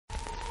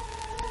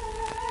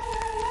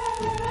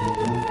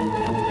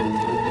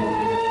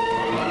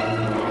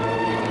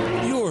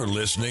You're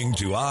listening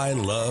to I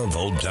Love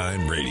Old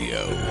Time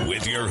Radio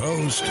with your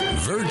host,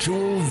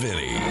 Virtual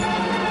Vinny.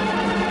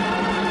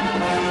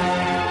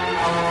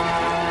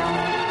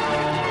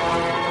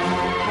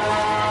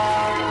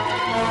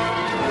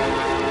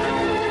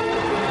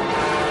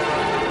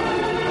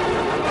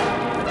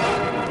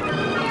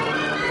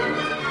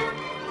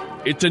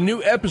 It's a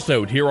new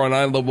episode here on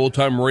I Love Old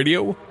Time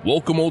Radio.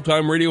 Welcome, Old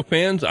Time Radio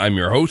fans. I'm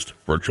your host,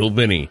 Virtual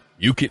Vinny.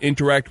 You can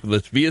interact with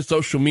us via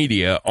social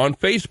media on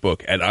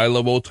Facebook at I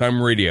Love Old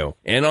Time Radio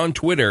and on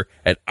Twitter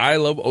at I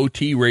Love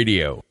OT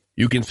Radio.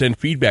 You can send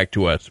feedback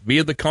to us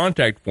via the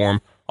contact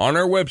form on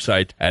our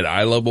website at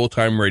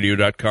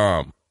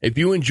iloveoldtimeradio.com. If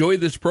you enjoy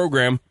this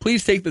program,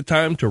 please take the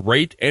time to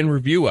rate and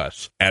review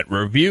us at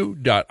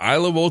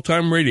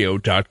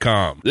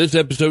review.iloveoldtimeradio.com. This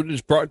episode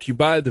is brought to you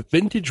by the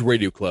Vintage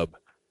Radio Club.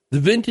 The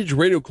Vintage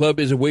Radio Club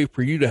is a way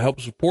for you to help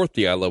support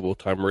the I Love Old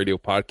Time Radio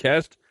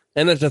podcast,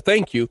 and as a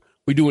thank you,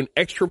 we do an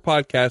extra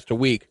podcast a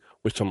week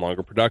with some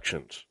longer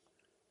productions.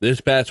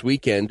 This past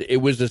weekend, it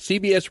was the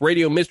CBS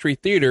Radio Mystery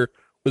Theater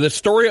with a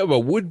story of a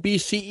would-be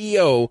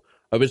CEO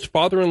of his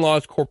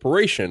father-in-law's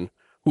corporation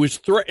who is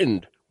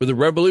threatened with the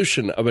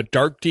revolution of a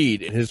dark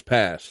deed in his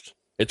past.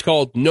 It's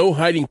called No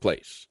Hiding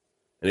Place,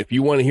 and if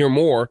you want to hear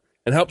more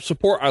and help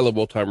support I Love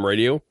Old Time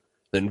Radio,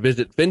 then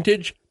visit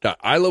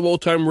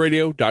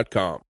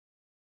vintage.iloveoldtimeradio.com.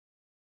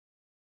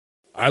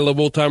 I Love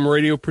Old Time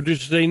Radio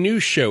produces a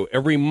new show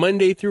every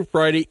Monday through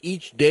Friday,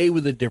 each day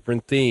with a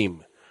different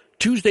theme.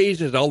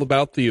 Tuesdays is all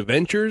about the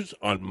adventures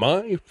on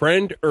My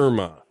Friend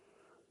Irma.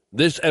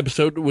 This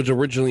episode was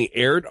originally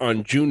aired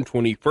on June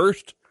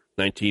 21st,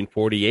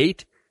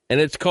 1948, and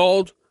it's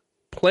called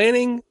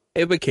Planning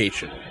a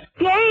Vacation.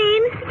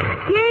 Jane!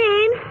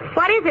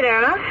 What is it,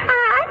 Irma?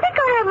 I think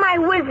I'll have my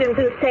wisdom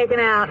tooth taken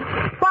out.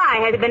 Why?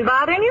 Has it been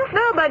bothering you?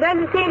 No, but it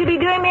doesn't seem to be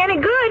doing me any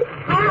good.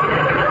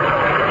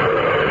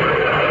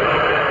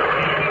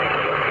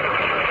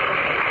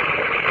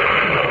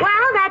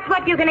 That's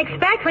what you can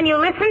expect when you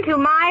listen to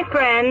My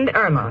Friend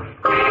Irma.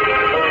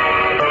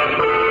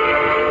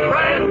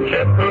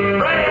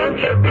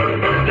 Friendship,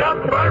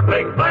 just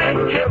perfect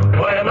friendship.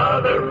 When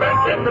other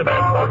friendships have been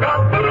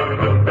forgot,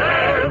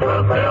 theirs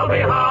will still be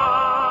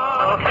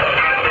hot.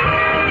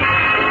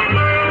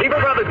 Beaver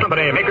Brothers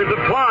Company, makers of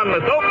Swan,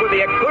 the soap with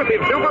the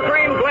exclusive Super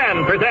Cream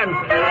blend, presents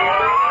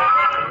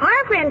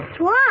My Friend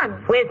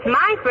Swan with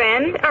My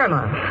Friend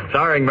Irma.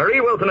 Starring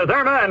Marie Wilson as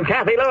Irma and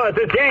Kathy Lewis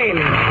as Jane.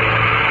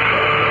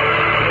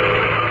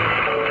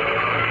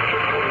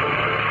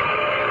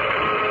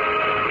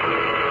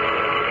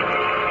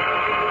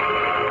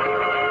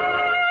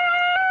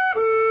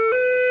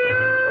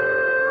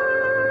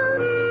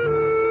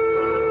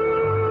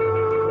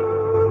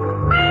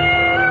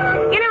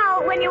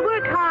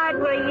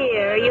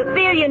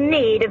 You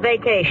need a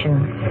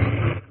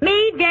vacation.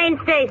 Me, Jane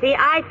Stacy,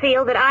 I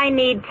feel that I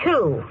need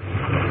two.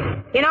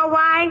 You know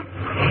why?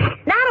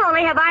 Not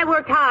only have I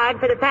worked hard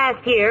for the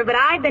past year, but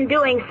I've been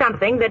doing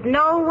something that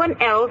no one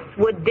else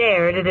would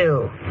dare to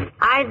do.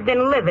 I've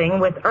been living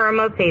with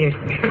Irma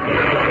Peterson.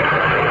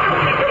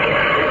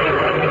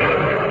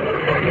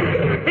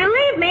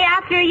 Believe me,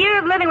 after a year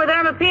of living with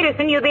Irma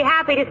Peterson, you'll be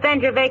happy to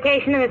spend your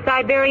vacation in the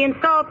Siberian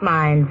salt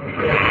mines.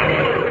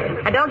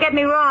 Now, don't get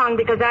me wrong,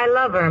 because I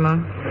love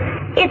Irma.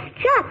 It's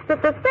just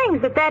that the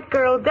things that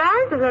girl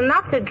does is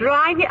enough to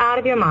drive you out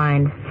of your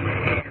mind.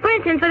 For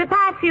instance, for the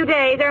past few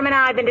days, Irma and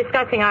I have been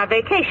discussing our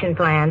vacation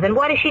plans, and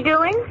what is she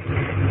doing?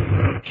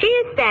 She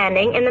is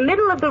standing in the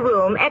middle of the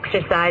room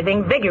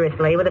exercising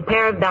vigorously with a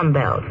pair of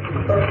dumbbells.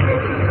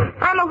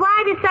 Irma, why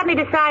have you suddenly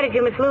decided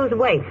you must lose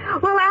weight?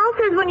 Well, Al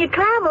says when you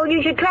travel,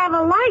 you should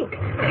travel light.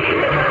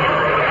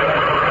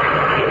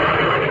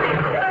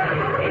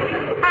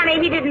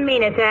 Honey, he didn't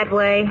mean it that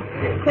way.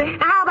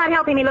 How about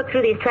helping me look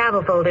through these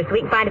travel folders so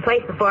we can find a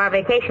place before our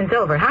vacation's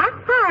over, huh?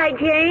 All right,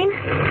 Jane.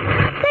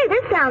 Say,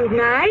 this sounds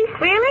nice.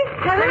 Really?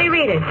 Let me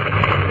read it.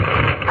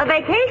 A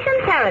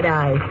vacation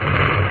paradise.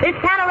 This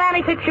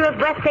panoramic picture of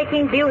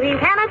breathtaking beauty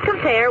cannot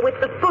compare with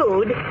the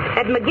food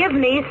at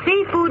McGivney's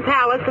Seafood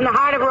Palace in the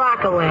heart of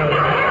Rockaway.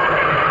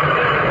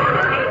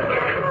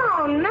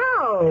 Oh,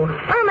 no.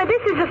 Irma,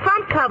 this is the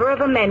front cover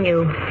of a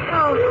menu.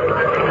 Oh.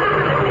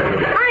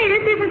 Honey,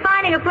 this isn't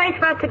finding a place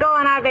for us to go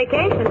on our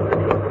vacation.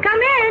 Come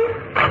in.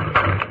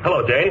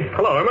 Hello, Jane.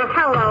 Hello, Irma.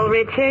 Hello,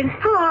 Richard.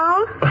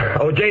 Hello.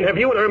 Oh, Jane, have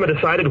you and Irma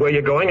decided where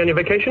you're going on your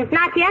vacation?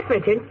 Not yet,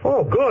 Richard.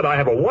 Oh, good. I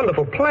have a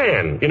wonderful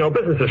plan. You know,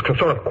 business is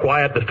sort of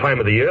quiet this time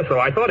of the year, so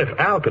I thought if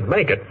Al could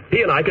make it,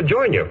 he and I could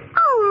join you.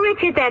 Oh,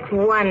 Richard, that's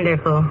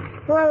wonderful.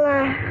 Well,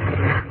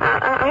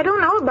 I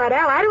don't know about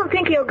Al. I don't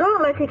think he'll go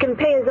unless he can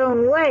pay his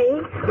own way.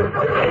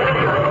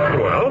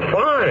 Well,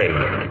 fine.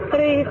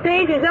 But if he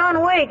pays his own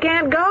way, he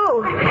can't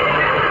go. Well,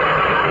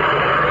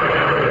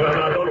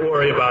 now, don't worry.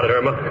 worry about it,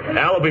 Irma.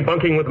 Al will be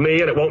bunking with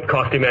me, and it won't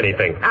cost him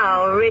anything.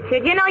 Oh,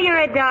 Richard, you know you're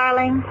a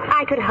darling.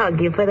 I could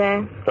hug you for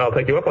that. I'll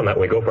take you up on that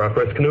when we go for our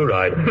first canoe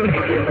ride.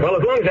 Well,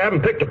 as long as you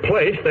haven't picked a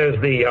place, there's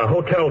the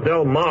Hotel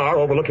Del Mar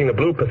overlooking the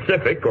Blue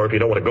Pacific, or if you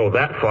don't want to go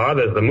that far,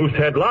 there's the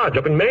Moosehead Lodge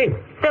up in Maine.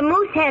 The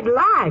Moosehead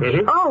Lodge?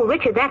 Mm-hmm. Oh,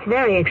 Richard, that's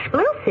very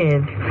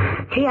exclusive.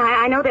 Gee,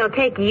 I know they'll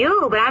take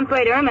you, but I'm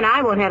afraid Irma and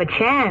I won't have a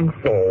chance.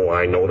 Oh,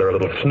 I know they're a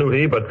little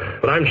snooty, but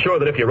I'm sure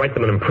that if you write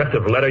them an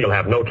impressive letter, you'll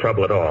have no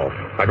trouble at all.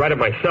 I'd write it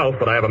myself,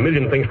 but I have a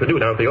million things to do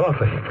down at the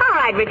office. All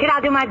right, Richard,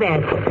 I'll do my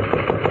best.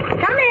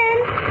 Come in.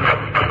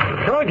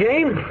 Hello,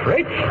 Jane.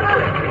 Rich.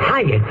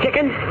 Hiya,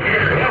 chicken.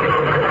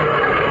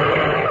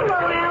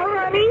 Hello, Al,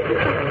 honey.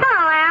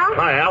 Hello, Al.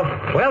 Hi, Al.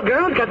 Well,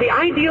 girls, got the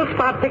ideal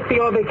spot picked for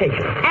your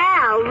vacation.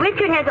 Al,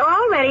 Richard has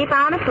already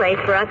found a place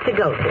for us to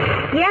go to.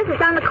 Yes,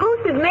 it's on the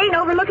coast of Maine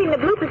overlooking the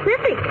Blue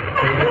Pacific.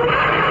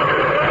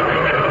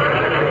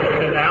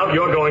 And Al,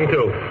 you're going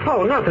too.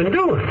 Oh, nothing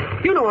doing.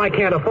 You know I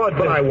can't afford to...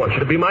 But I want you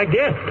to be my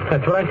guest.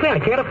 That's what I say. I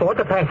can't afford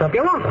to pass up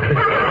your offer.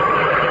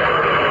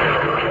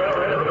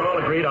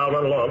 Agreed, I'll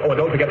run along. Oh, and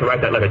don't forget to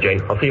write that letter,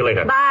 Jane. I'll see you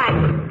later. Bye.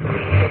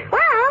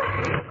 Well,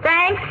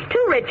 thanks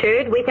to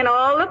Richard, we can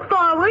all look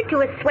forward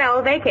to a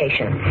swell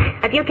vacation.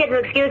 If you kids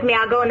will excuse me,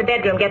 I'll go in the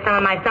bedroom, get some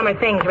of my summer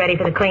things ready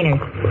for the cleaners.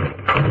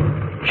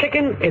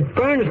 Chicken, it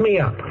burns me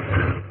up.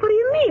 What do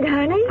you mean,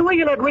 honey? The way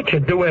you let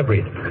Richard do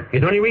everything.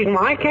 Is there any reason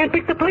why I can't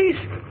pick the place?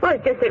 Well,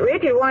 it's just that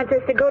Richard wants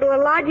us to go to a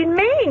lodge in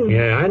Maine.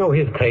 Yeah, I know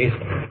his taste.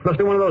 Must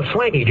be one of those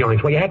swanky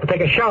joints where you have to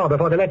take a shower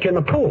before they let you in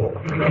the pool.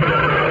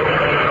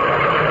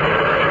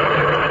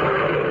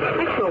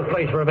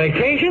 Place for a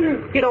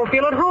vacation. You don't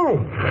feel at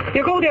home.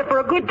 You go there for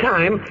a good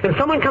time, and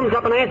someone comes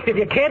up and asks if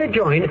you care to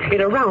join in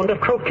a round of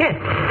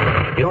croquettes.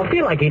 You don't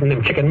feel like eating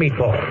them chicken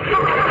meatballs.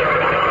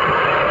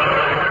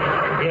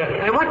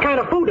 Yeah. And what kind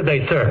of food do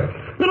they serve?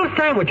 Little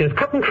sandwiches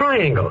cut in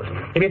triangles.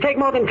 If you take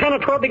more than 10 or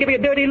 12, they give you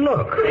a dirty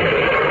look.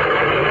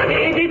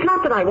 It's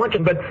not that I want you,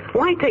 but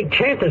why take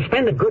chances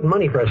spending good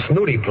money for a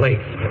snooty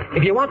place?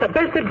 If you want the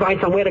best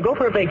advice on where to go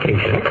for a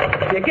vacation,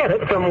 you get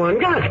it from one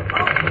guy.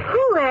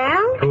 Who,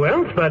 Al? Who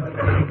else but...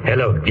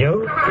 Hello,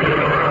 Joe.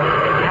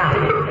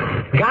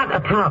 Got a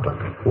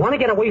problem. Want to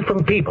get away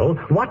from people.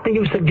 What do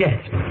you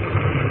suggest?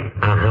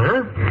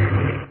 Uh-huh.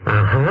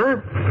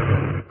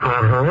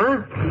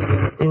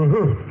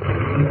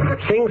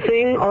 Mm-hmm. Sing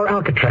Sing or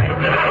Alcatraz?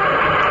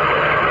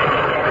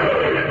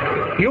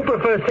 You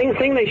prefer Sing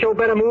Sing? They show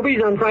better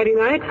movies on Friday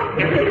night?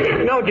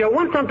 No, Joe,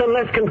 want something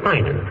less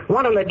confining.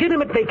 Want a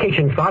legitimate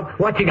vacation spot?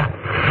 What you got?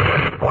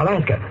 Oh, I'll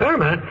ask her.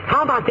 Irma,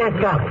 how about that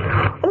valley?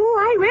 Oh,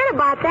 I read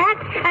about that.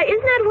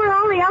 Isn't that where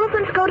all the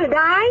elephants go to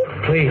die?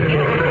 Please.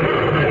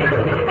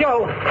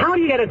 Joe, how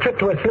do you get a trip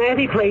to a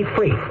snazzy place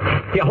free?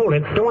 You hold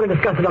it. Don't want to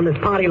discuss it on this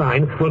party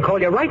line. We'll call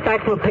you right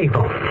back from a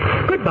payphone.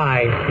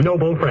 Goodbye,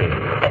 noble friend.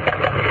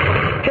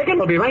 Chicken,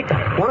 we'll be right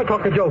back. Want to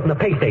talk to Joe from the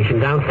pay station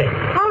downstairs.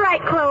 All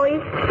right, Chloe.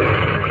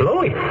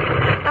 Chloe?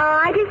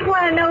 I just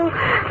want to know...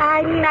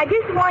 I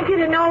just want you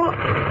to know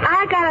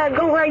I gotta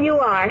go where you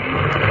are.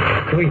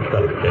 Sweet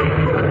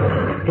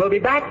stuff. We'll be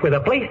back with a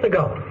place to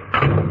go.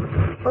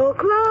 Oh,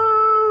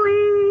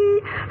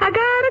 Chloe, I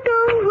gotta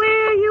go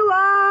where you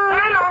are.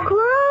 Irma.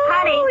 Chloe.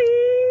 Honey.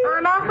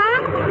 Irma,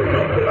 huh?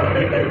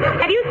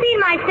 Have you seen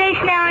my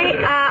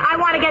stationery? I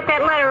want to get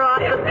that letter off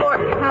before...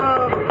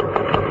 Oh.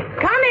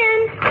 Come in.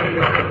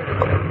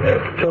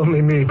 It's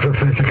only me,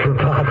 Professor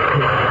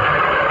Kropotkin.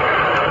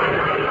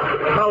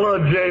 Hello,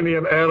 Jamie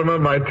and Irma,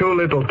 my two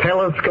little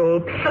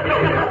telescopes.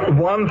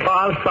 One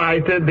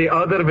far-sighted, the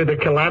other with a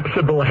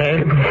collapsible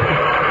head.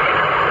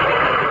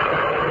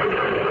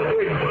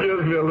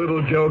 Excuse me, a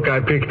little joke I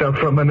picked up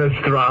from an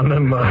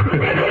astronomer.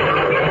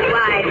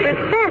 Why,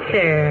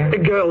 Professor.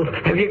 Girls,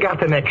 have you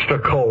got an extra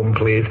comb,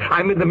 please?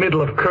 I'm in the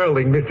middle of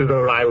curling Mrs.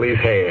 O'Reilly's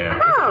hair.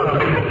 Oh,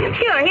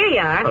 sure, here you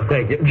are. Oh,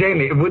 thank you.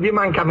 Jamie, would you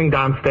mind coming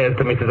downstairs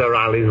to Mrs.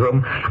 O'Reilly's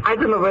room? I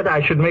don't know whether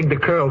I should make the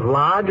curls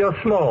large or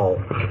small.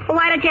 Well,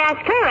 why don't you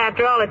ask her?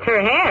 After all, it's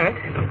her hair.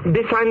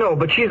 This I know,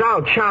 but she's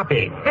out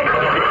shopping.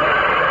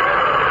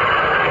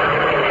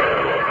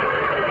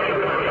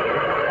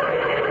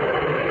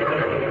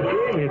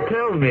 Jamie,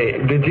 tell me,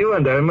 did you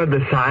and Irma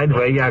decide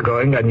where you are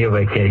going on your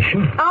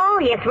vacation? Oh,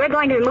 yes, we're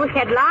going to the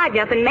Moosehead Lodge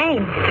up in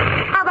Maine.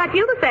 How about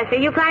you, Professor?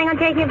 You planning on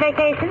taking a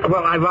vacation?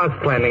 Well, I was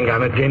planning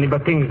on it, Jenny,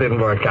 but things didn't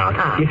work out.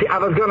 Oh. You see, I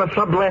was going to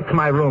sublet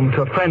my room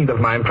to a friend of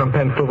mine from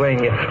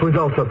Pennsylvania who's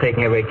also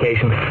taking a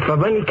vacation. But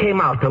when he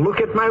came out to look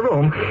at my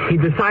room, he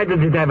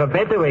decided he'd have a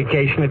better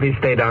vacation if he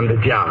stayed on the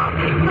job.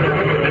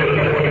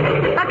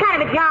 What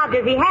kind of a job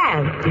does he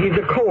have? He's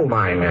a coal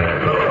miner.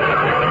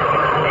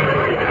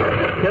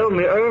 Tell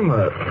me,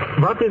 Irma,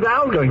 what is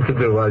Al going to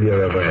do while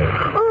you're away?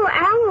 Oh,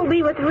 Al will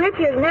be with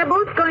Richard, and they're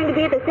both going to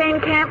be at the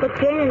same camp with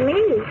Jane and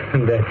me.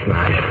 That's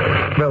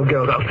nice. Well,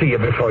 girls, I'll see you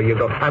before you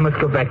go. I must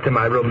go back to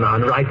my room now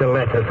and write a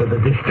letter to the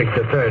district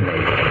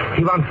attorney.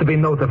 He wants to be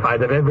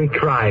notified of every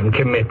crime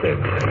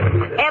committed.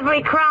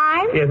 Every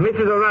crime? Yes,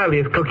 Mrs. O'Reilly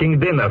is cooking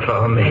dinner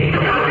for me.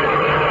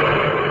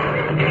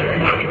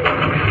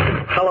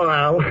 Hello,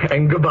 Al,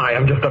 and goodbye.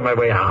 I'm just on my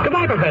way out.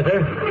 Goodbye,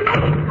 Professor.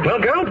 Well,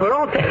 girls, we're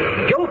all set.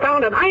 Joe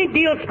found an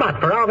ideal spot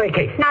for our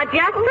vacation. Now,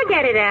 just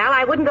forget it, Al.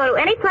 I wouldn't go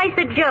to any place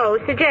that Joe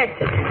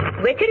suggested.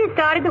 Richard has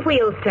started the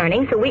wheels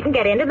turning so we can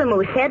get into the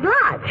Moosehead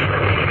Lodge.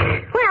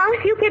 Well,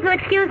 if you kids will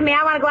excuse me,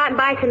 I want to go out and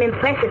buy some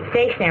impressive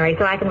stationery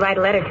so I can write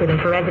a letter to them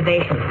for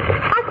reservations.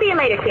 I'll see you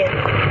later, kids.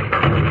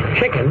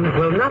 Chicken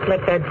will not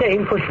let that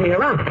dame push me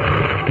around.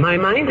 My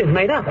mind is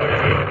made up.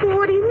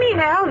 What do you mean,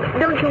 Al?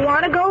 Don't you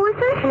want to go with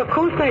us? Well, of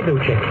course I do,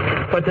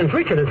 Chicken. But since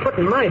Richard has put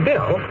in my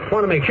bill,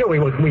 want to make sure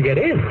we get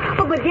in.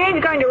 Oh, but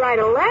Jane's going to write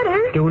a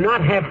letter. Do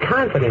not have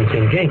confidence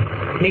in Jane.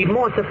 Need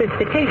more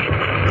sophistication.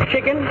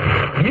 Chicken,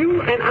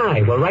 you and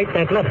I will write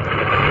that letter.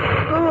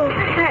 Oh,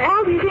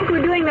 Al, do you think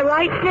we're doing the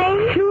right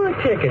thing? Sure,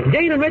 Chicken.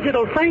 Jane and Richard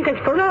will thank us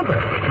forever.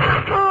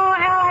 Oh,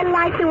 Al, I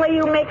like the way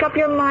you make up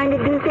your mind to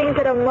do things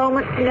at a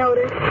moment's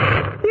notice.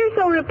 You're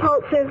so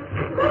repulsive.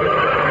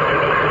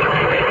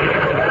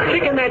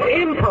 Chicken, that's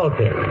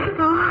impulsive.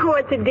 Oh,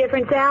 what's the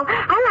difference, Al?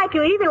 I like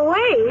you either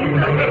way.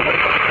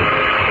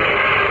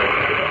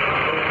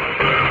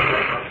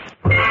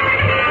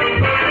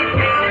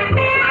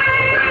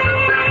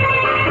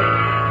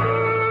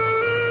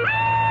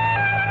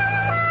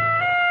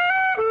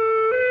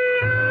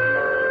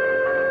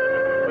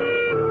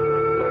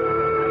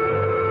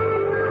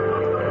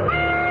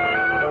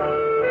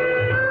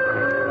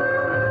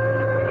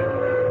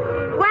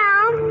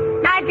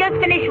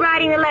 Finished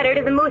writing the letter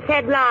to the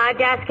Moosehead Lodge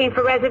asking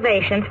for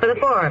reservations for the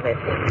four of us.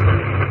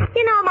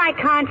 You know, my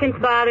conscience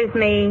bothers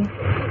me.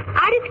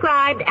 I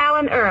described Al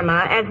and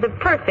Irma as the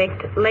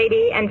perfect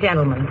lady and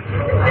gentleman.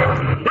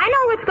 I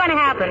know what's going to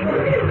happen.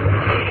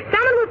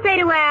 Someone will say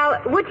to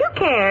Al, would you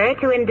care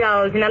to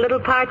indulge in a little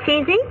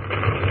parcheesi?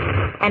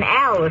 And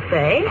Al will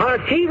say,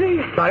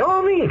 Parcheesi? By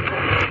all means.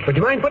 Would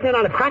you mind putting it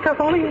on a cracker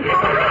for me?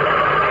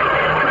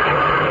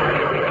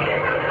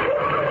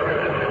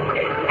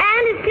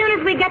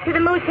 We get to the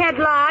Moosehead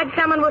Lodge,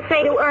 someone will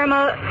say to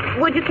Irma,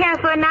 would you care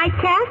for a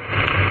nightcap?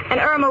 And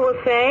Irma will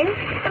say,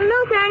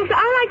 no thanks,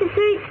 I like to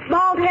see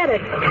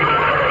bald-headed.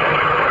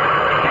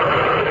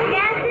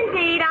 Yes,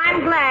 indeed,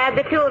 I'm glad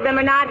the two of them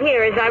are not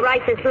here as I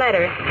write this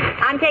letter.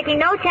 I'm taking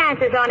no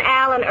chances on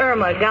Al and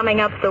Irma gumming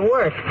up the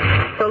work.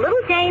 So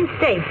little Jane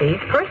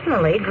Stacy's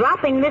personally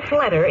dropping this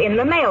letter in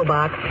the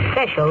mailbox,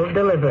 special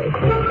delivery.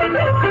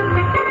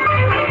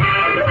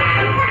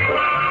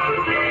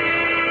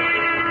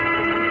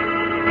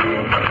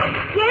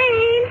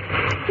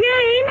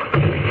 Jane!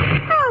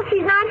 Oh,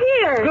 she's not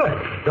here.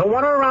 Good. Don't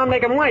want her around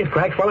making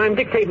wisecracks while I'm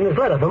dictating this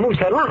letter for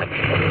Moosehead Lodge.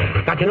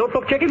 Got your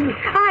notebook, Chicken?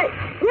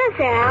 Yes,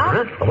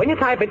 Al. Well, when you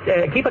type it,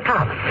 keep a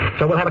copy,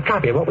 so we'll have a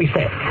copy of what we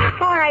said.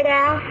 All right,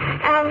 Al.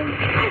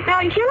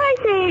 Now, shall I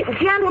say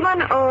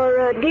gentlemen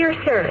or dear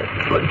sirs?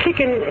 Well,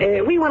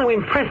 Chicken, we want to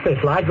impress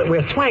this lodge that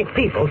we're swank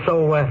people,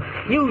 so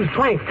use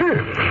swank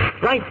terms.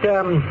 Write,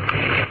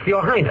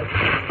 Your Highness.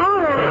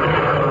 All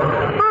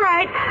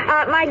right.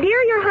 My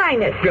dear Your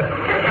Highness. Good.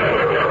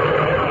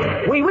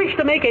 We wish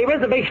to make a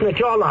reservation at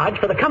your lodge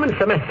for the coming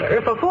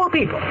semester for 4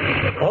 people.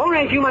 Or,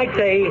 as you might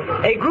say,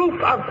 a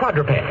group of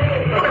quadrupeds.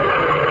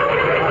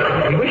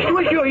 We wish to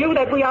assure you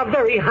that we are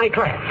very high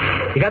class.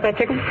 You got that,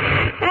 Chicken?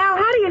 Al,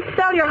 how do you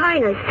spell Your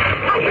Highness?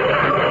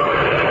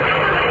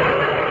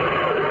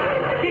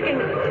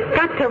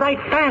 Got to write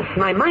fast.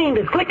 My mind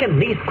is clicking.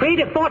 These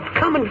creative thoughts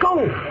come and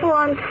go. Oh,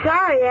 I'm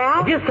sorry,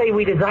 Al. Just say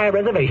we desire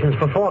reservations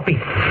for 4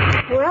 people.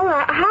 Well,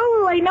 how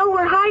will they know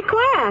we're high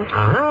class?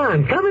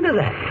 I'm coming to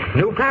that.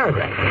 New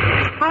paragraph.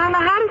 I don't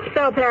know how to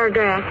spell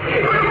paragraph.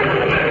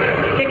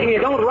 Chicken, you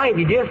don't write.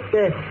 You just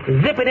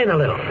zip it in a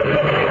little.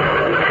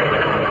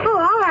 Oh,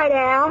 all right,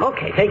 Al.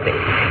 Okay, take this.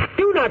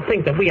 Do not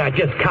think that we are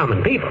just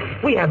common people.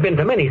 We have been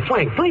to many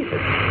swank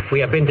places. We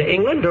have been to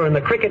England during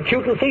the cricket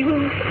shooting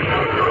season.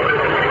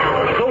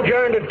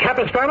 Sojourned at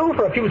Capistrano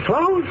for a few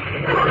swallows.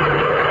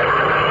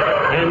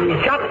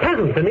 And shot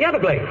peasants in the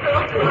Everglades.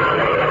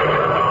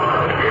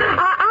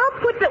 I'll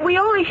put that we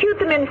only shoot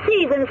them in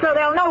season so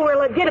they'll know we're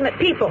legitimate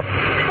people.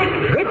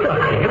 Good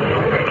thought.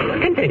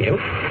 Continue.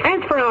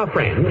 As for our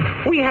friends,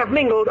 we have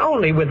mingled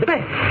only with the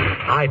best.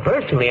 I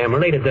personally am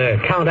related to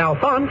Count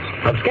Alphonse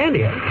of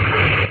Scandia.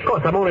 Of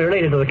course, I'm only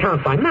related to the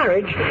Count by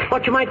marriage,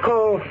 what you might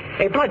call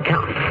a blood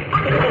count.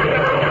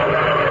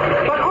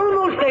 But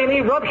almost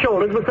daily rub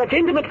shoulders with such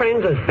intimate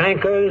friends as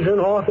bankers and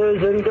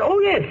authors and, oh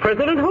yes,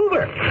 President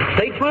Hoover,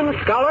 statesman,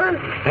 scholar,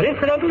 and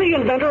incidentally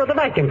inventor of the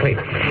vacuum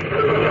cleaner.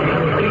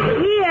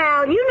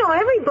 Yeah, you know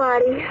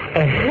everybody.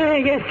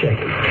 Yes, Jake.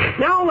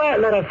 Now,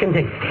 let us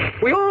continue.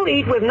 We all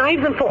eat with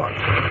knives and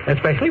forks,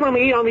 especially when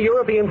we eat on the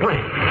European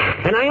plan.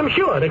 And I am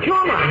sure that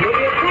your line will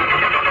be a...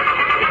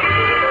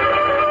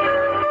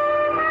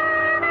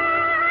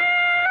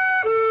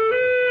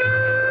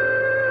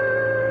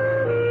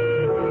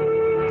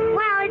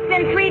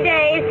 Been 3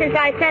 days since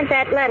I sent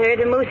that letter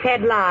to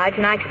Moosehead Lodge,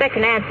 and I expect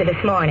an answer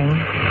this morning.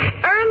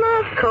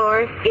 Irma, of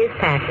course, is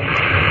packing.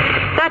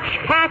 Such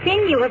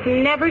packing you have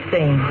never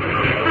seen.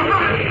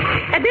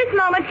 At this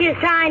moment, she is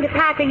trying to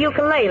pack a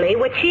ukulele,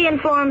 which she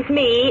informs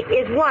me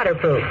is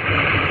waterproof.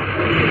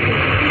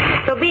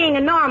 So being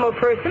a normal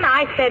person,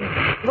 I said,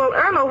 well,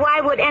 Irma,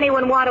 why would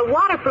anyone want a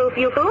waterproof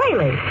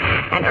ukulele?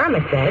 And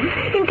Irma said,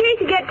 in case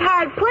you get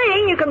tired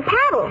playing, you can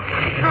paddle.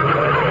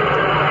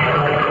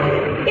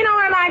 You know,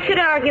 Irma, I should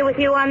argue with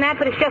you on that,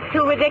 but it's just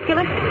too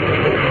ridiculous.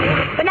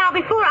 But now,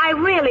 before I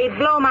really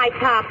blow my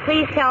top,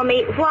 please tell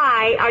me,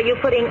 why are you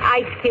putting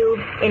ice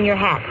cubes in your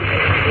hat?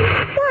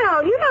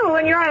 Well, you know,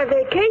 when you're on a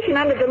vacation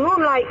under the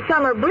moonlight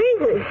summer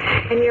breezes,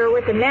 and you're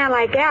with a man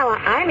like Al,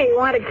 I may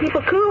want to keep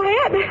a cool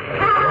head.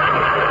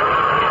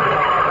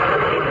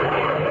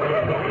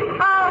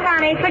 Oh,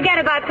 honey, forget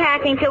about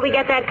packing till we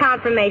get that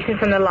confirmation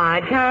from the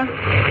lodge, huh?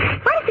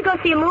 Why don't you go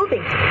see a movie?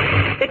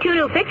 There are 2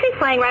 new pictures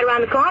playing right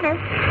around the corner.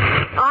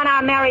 On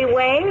Our Merry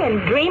Way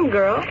and Dream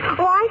Girl.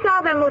 Oh, I saw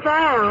them with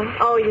Al.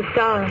 Oh, you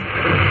saw them.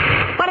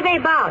 What are they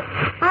about?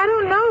 I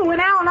don't know. When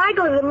Al and I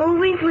go to the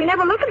movies, we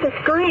never look at the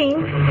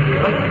screen.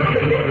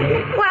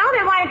 Well,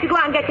 then why don't you go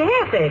out and get your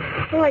hair fixed?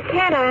 Well, I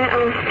can't.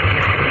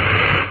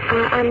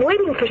 I'm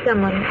waiting for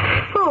someone.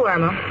 Who,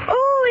 Irma?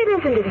 Oh, it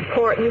isn't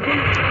important.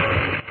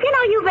 You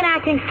know, you've been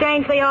acting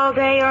strangely all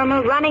day,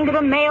 Irma, running to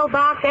the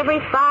mailbox every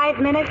 5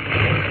 minutes.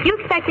 You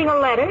expecting a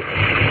letter?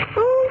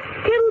 Oh,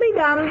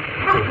 tiddly-dum.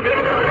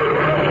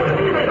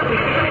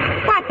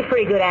 That's a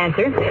pretty good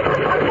answer.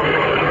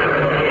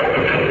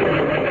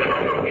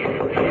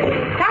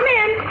 Come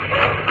in.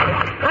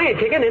 Hiya,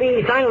 Chicken.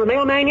 Any sign of the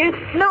mailman yet?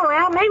 No,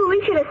 Al, maybe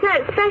we should have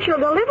sent special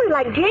delivery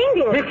like Jane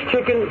did. Miss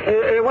Chicken,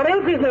 what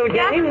else is new,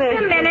 Jane?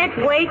 Just a minute.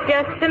 Wait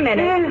just a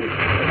minute.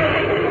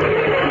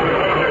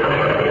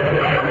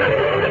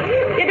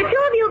 Did the 2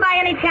 of you by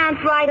any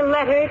chance write a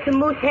letter to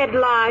Moosehead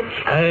Lodge?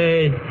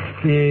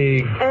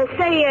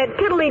 Say,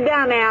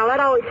 tiddly-dum, Al. That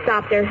always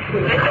stopped her.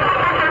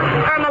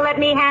 Irma, let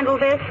me handle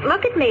this.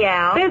 Look at me,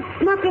 Al. There's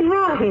nothing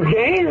wrong,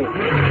 Jane.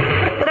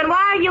 Well, then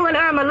why are you and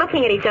Irma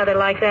looking at each other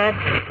like that?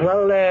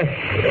 Well,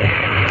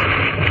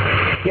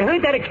 you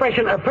heard that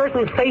expression, a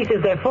person's face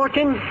is their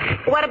fortune?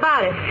 What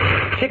about it?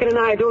 Chicken and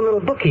I are doing a little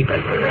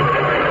bookkeeping.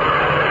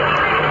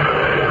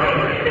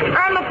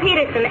 Irma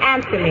Peterson,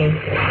 answer me.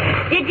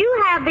 Did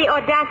you have the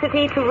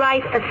audacity to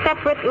write a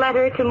separate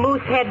letter to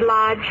Moosehead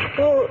Lodge?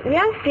 Well,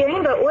 yes,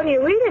 Jane, but when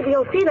you read it,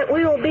 you'll see that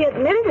we will be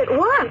admitted at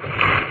once.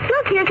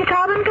 Look, here's a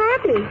carbon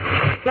copy.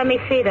 Let me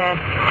see that.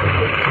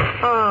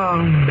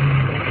 Oh.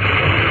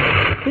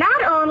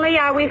 Not only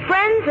are we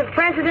friends of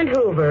President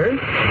Hoover,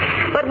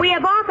 but we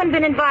have often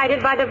been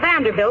invited by the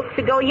Vanderbilts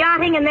to go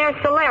yachting in their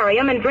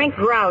solarium and drink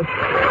grouse.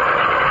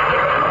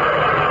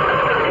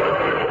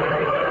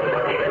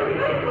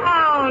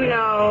 Oh,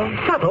 no.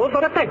 Subtle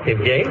but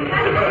effective, Jane.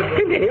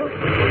 Continue.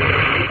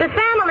 The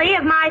family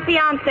of my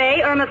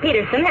fiancée, Irma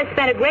Peterson, has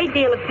spent a great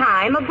deal of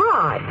time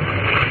abroad.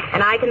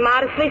 And I can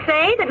modestly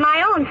say that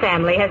my own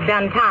family has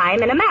done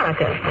time in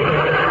America.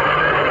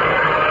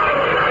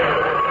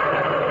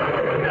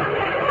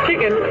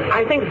 Chicken,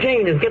 I think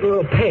Jane is getting a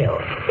little pale.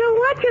 So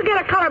what? You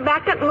get a color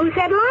back at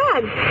Moosehead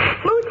Lodge.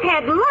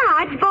 Moosehead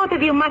Lodge? Both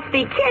of you must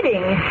be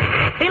kidding.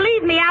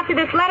 Believe me, after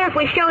this letter, if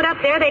we showed up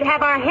there, they'd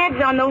have our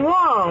heads on the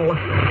wall.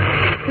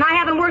 And I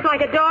haven't worked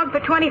like a dog for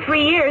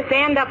 23 years to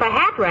end up a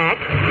hat rack.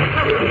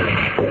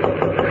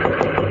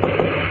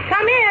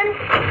 Come in.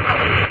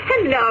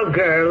 Hello,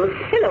 girls.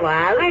 Hello,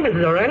 Al. Hi,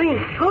 Mrs. O'Reilly.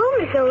 Oh,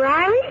 Miss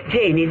O'Reilly?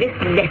 Janie, this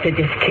letter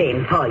just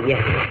came for you.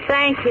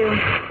 Thank you.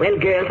 Well,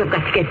 girls, I've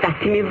got to get back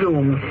to my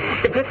room.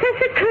 The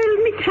professor curled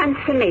me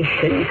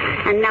transformation,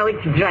 and now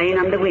it's drying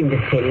on the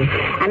windowsill.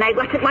 And I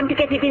want to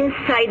get it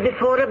inside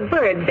before a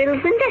bird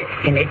builds a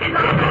nest in it.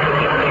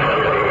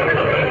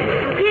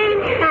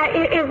 Jane,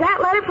 is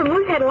that letter from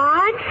Moosehead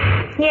Lodge?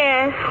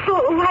 Yes.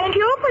 Well, why don't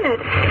you open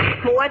it?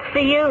 What's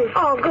the use?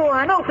 Oh, go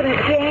on, open it,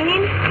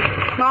 Jane.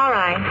 All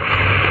right.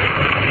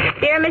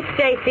 Dear Miss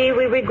Stacy,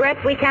 we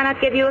regret we cannot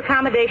give you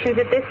accommodations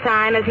at this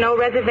time as no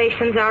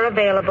reservations are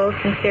available.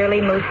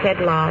 Sincerely, Moosehead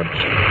Lodge.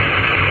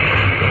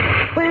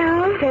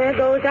 Well, there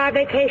goes our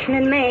vacation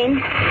in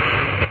Maine.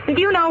 Do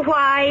you know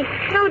why?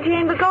 No,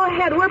 Jane, but go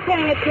ahead. We're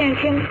paying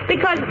attention.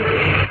 Because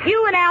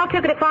you and Al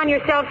took it upon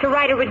yourselves to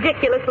write a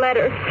ridiculous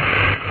letter.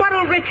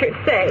 What'll Richard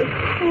say?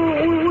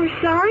 Oh,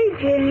 we're sorry,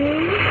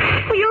 Jane.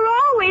 Well, you're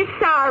always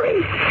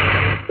sorry.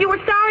 You were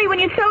sorry when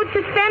you sewed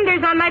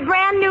suspenders on my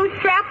brand new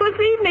strapless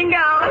evening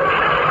gown.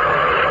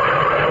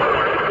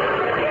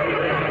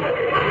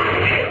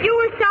 You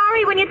were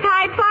sorry when you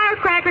tied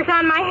firecrackers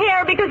on my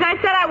hair because I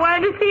said I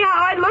wanted to see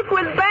how I'd look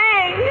with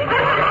bangs.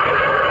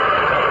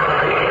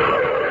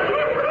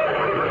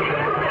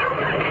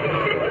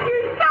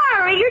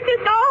 You're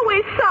just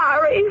always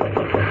sorry.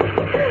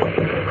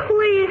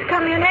 Please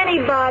come in,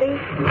 anybody.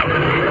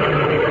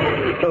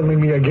 Tell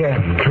me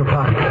again,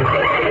 Trapani.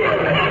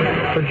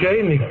 But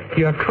Janie,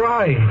 you're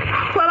crying.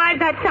 Well, I've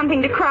got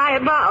something to cry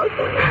about.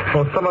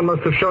 Well, someone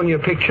must have shown you a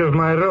picture of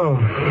my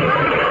room.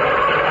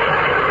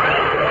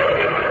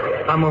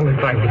 I'm only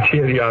trying to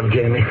cheer you up,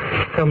 Janie.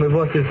 Tell me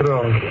what is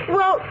wrong.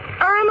 Well,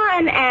 Irma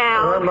and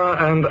Al. Irma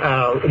and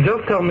Al.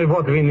 Just tell me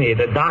what we need.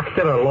 A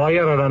doctor, a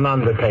lawyer, or an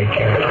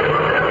undertaker.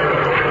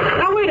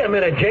 Now, wait a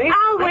minute, Jane.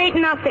 I'll wait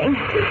nothing.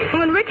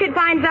 When Richard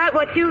finds out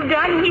what you've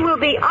done, he will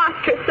be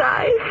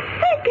ostracized.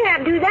 He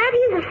can't do that.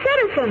 He's a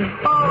citizen.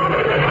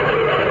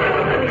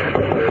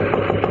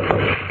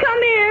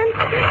 Come in.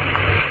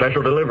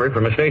 Special delivery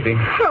for Miss Stacy.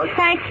 Oh,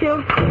 thank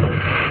you.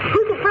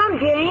 Who's it from,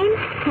 Jane?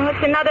 Oh,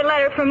 it's another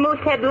letter from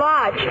Moosehead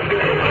Lodge.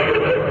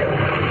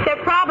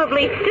 They're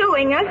probably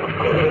suing us.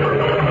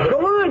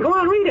 Go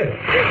on, read it.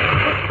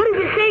 What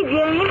does it say,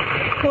 Jane?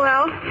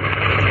 Well,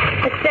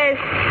 it says,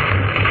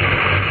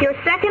 your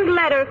second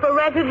letter for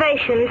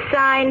reservations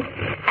signed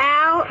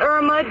Al,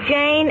 Irma,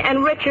 Jane,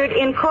 and Richard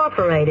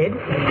Incorporated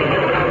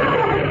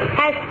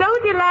has so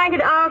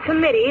delighted our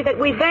committee that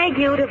we beg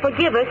you to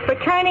forgive us for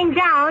turning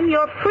down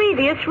your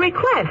previous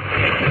request.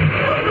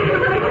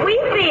 We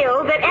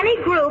feel that any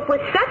group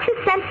with such a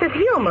sense of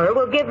humor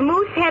will give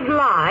Moosehead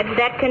Lodge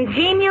that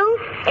congenial,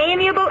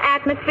 amiable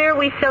atmosphere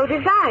we so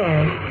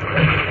desire.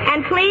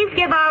 And please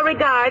give our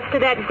regards to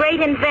that great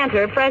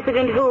inventor,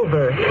 President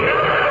Hoover.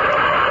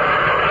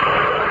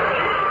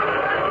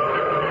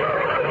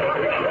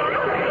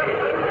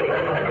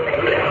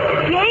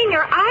 Jane,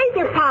 your eyes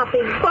are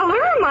popping. Well,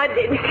 Irma,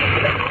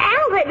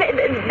 Al,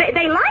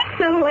 they like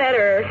the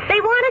letter.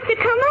 They want us to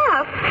come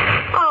up.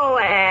 Oh,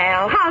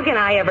 Al, how can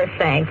I ever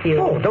thank you?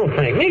 Oh, don't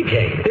thank me,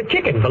 Jane. The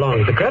chicken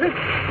belongs to credit.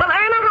 Well,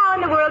 Irma, how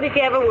in the world did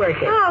you ever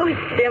work it? Oh, it's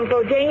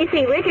simple, Jane. You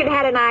see, Richard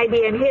had an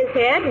idea in his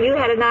head. You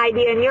had an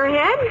idea in your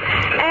head.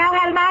 Al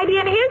had an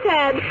idea in his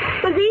head.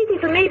 It was easy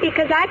for me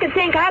because I could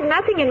think. I had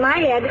nothing in my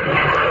head.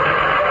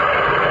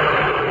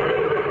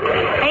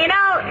 You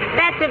know,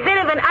 that's a bit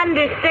of an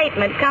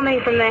understatement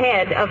coming from the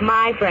head of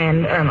my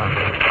friend Irma.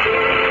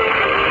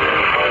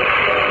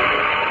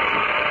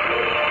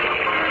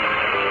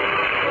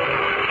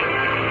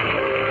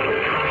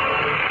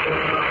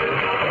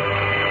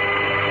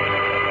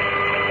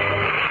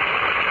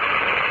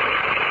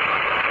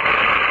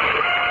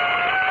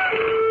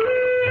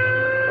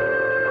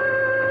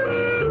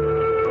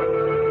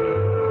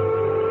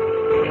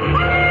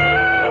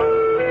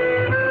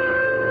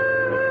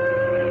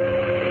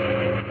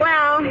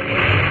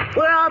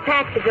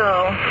 To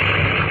go.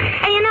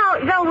 And you know,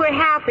 though we're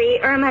happy,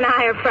 Irma and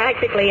I are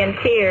practically in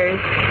tears.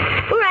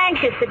 We're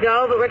anxious to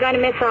go, but we're going to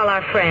miss all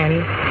our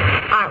friends.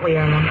 Aren't we,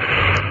 Irma?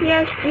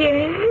 Yes,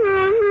 Jane.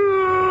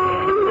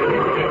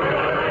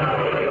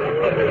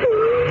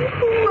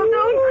 Well,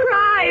 don't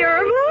cry,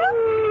 Irma.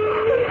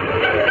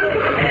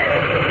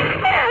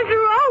 After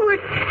all,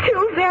 we're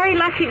two very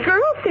lucky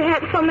girls to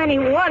have so many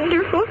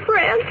wonderful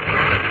friends.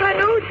 I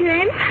know,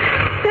 Jane.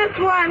 That's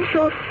why I'm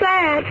so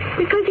sad.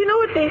 Because you know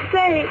what they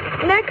say.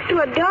 Next to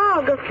a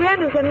dog, a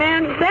friend is a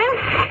man's best.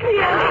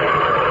 Yes.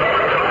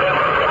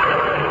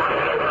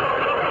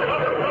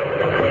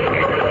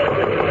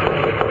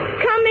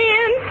 Come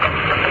in.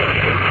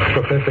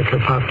 Professor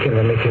Kropotkin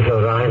and Mrs.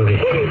 O'Reilly.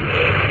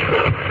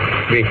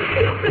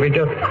 We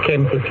just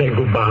came to say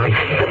goodbye.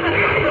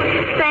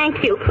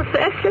 Thank you,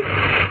 Professor.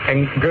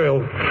 And,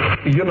 girl,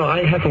 you know,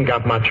 I haven't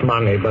got much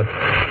money, but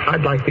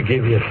I'd like to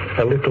give you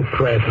a little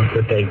present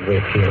to take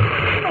with you.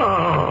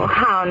 Oh,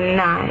 how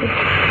nice.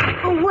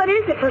 Oh, what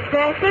is it,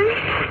 Professor?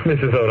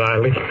 Mrs.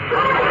 O'Reilly.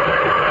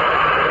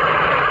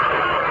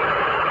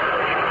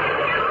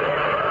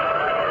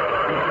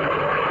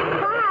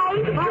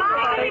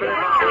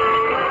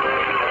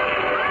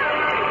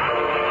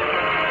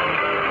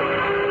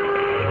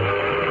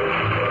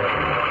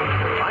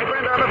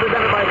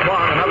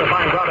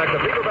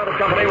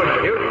 Company was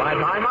produced by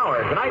Ty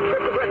Howard. Tonight's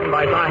script was written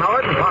by Ty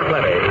Howard and Park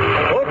Levy.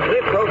 Folks,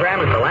 this program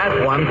is the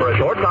last one for a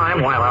short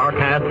time while our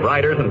cast,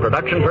 writers, and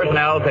production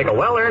personnel take a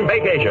well-earned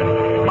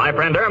vacation. My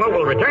friend Irma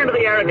will return to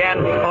the air again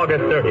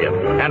August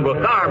 30th and will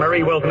star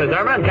Marie Wilson as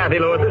Irma and Kathy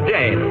Lewis as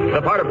Jane.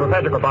 The part of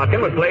Professor Kropotkin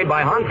was played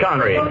by Hans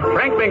Connery.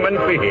 Frank Bingman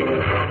speaking.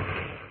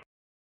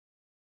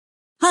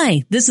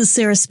 Hi, this is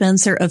Sarah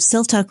Spencer of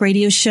Self Talk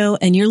Radio Show,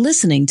 and you're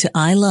listening to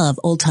I Love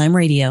Old Time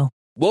Radio.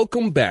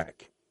 Welcome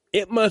back.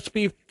 It must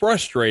be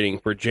frustrating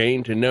for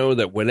Jane to know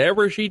that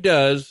whatever she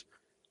does,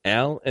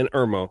 Al and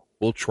Irma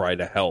will try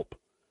to help.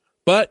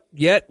 But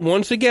yet,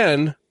 once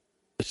again,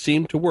 it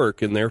seemed to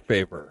work in their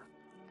favor.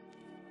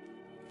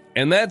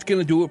 And that's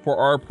going to do it for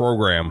our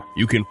program.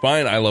 You can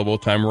find I Love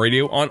Old Time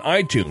Radio on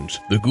iTunes,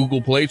 the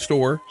Google Play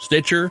Store,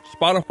 Stitcher,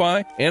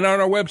 Spotify, and on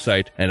our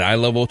website at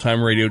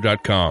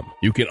iloveoldtimeradio.com.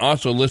 You can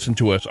also listen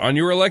to us on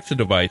your Alexa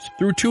device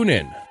through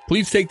TuneIn.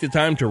 Please take the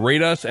time to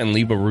rate us and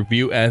leave a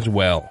review as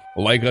well.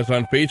 Like us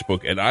on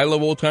Facebook at I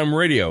Love Old Time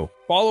Radio.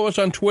 Follow us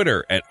on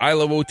Twitter at I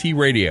Love OT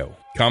Radio.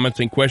 Comments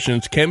and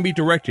questions can be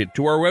directed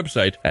to our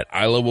website at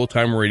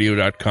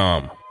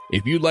iloveoldtimeradio.com.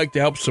 If you'd like to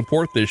help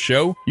support this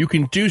show, you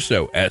can do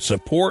so at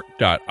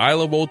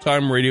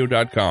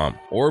support.iloveoldtimeradio.com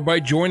or by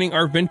joining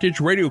our Vintage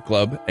Radio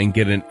Club and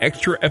get an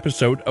extra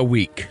episode a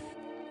week.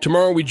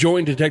 Tomorrow we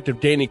join Detective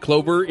Danny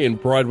Clover in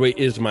Broadway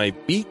Is My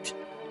Beat,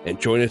 and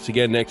join us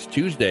again next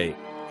Tuesday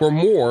for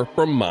more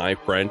from my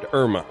friend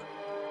Irma.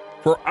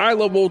 For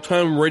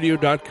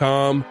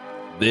iloveoldtimeradio.com,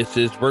 this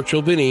is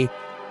Virtual Vinny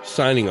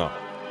signing off.